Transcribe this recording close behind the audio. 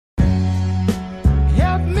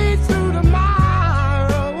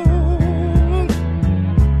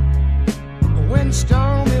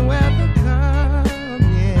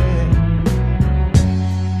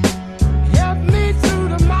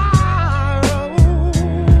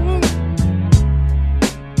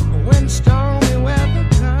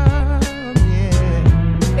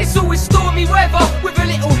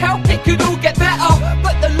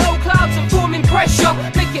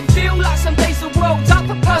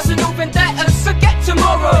your vendettas, forget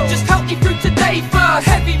tomorrow. Just help me through today first.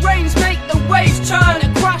 Heavy rains make the waves turn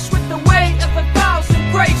and crash with the weight of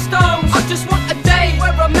 1,000 gravestones. I just want a day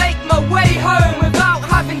where I make my way home without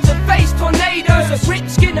having to face tornadoes of rip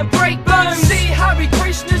skin and break bones. See Hare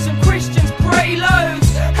Krishnas and Christians pray loads,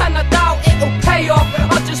 and I doubt it'll pay off.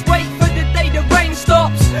 I just wait for the day the rain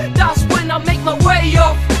stops. That's when I make my way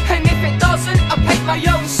off. And if it doesn't, I paint my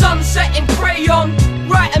own sunset in crayon.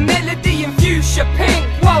 Write a melody in fuchsia pink,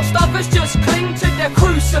 whilst others just cling to their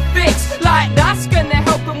crucifix. Like that's gonna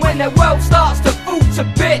help them when their world starts to fall to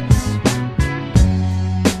bits.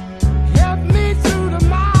 Help me through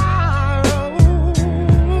tomorrow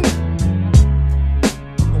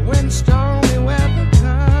when stormy weather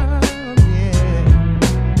comes, yeah.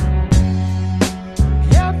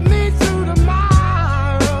 Help me through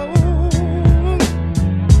tomorrow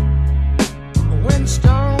when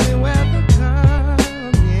stormy weather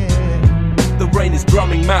comes, yeah. The rain is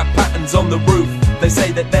drumming mad patterns on the roof. They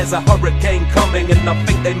say that there's a hurricane coming, and I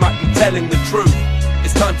think they might be telling the truth.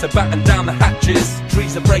 It's time to batten down the hatches.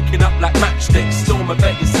 Trees are breaking up like matchsticks. Storm of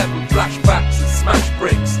 87 flashbacks and smash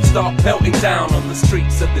bricks start pelting down on the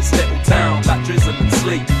streets of this little town like drizzle and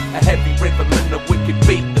sleet. A heavy rhythm and a wicked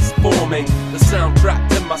beat that's forming. The soundtrack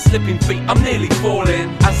to my slipping feet. I'm nearly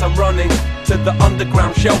falling as I'm running to the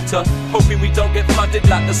underground shelter, hoping we don't get flooded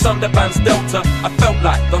like the Sundarbans Delta. I felt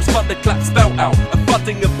like those thunderclaps spelt out a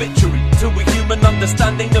budding obituary to a human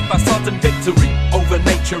understanding of our sudden victory over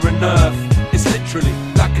nature and earth. It's literally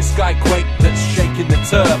like a skyquake that's shaking the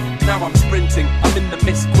turf. Now I'm sprinting, I'm in the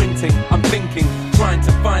mist squinting, I'm thinking, trying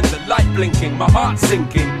to find the light blinking, my heart's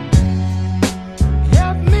sinking.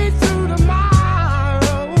 Help me through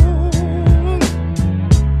tomorrow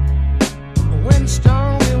when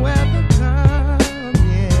stormy weather comes,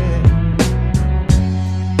 yeah.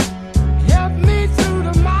 Help me through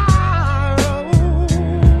tomorrow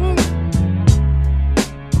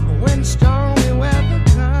when stormy weather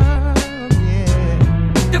comes,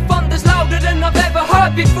 yeah. The thunder's louder than I've ever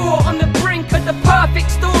heard before, on the brink of the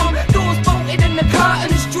perfect storm. Doors bolted and the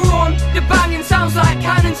curtains drawn. The banging sounds like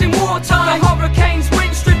cannons in wartime. The hurricane's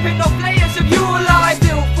wind stripping off layers of your life.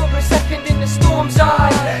 Still for a second in the storm's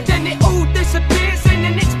eye, then it all disappears in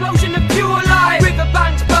an explosion of pure light.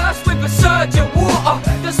 Riverbanks burst with a surge of water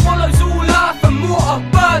that swallows all earth and water,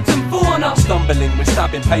 birds and fauna. Stumbling with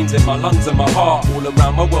stabbing pains in my lungs and my heart. All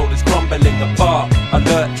around my world is crumbling apart. I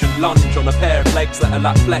lurch and lunge on a pair of legs that are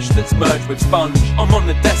like flesh that's merged with sponge. I'm on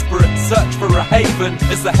a desperate search for a haven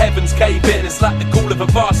as the heavens cave in. It's like the call of a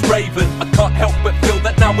vast raven. I can't help but feel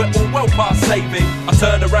that now we're all well past saving. I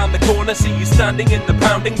turn around the corner, see you standing in the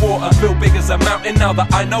pounding water. Feel big as a mountain now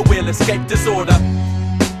that I know we'll escape disorder.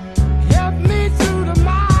 Help me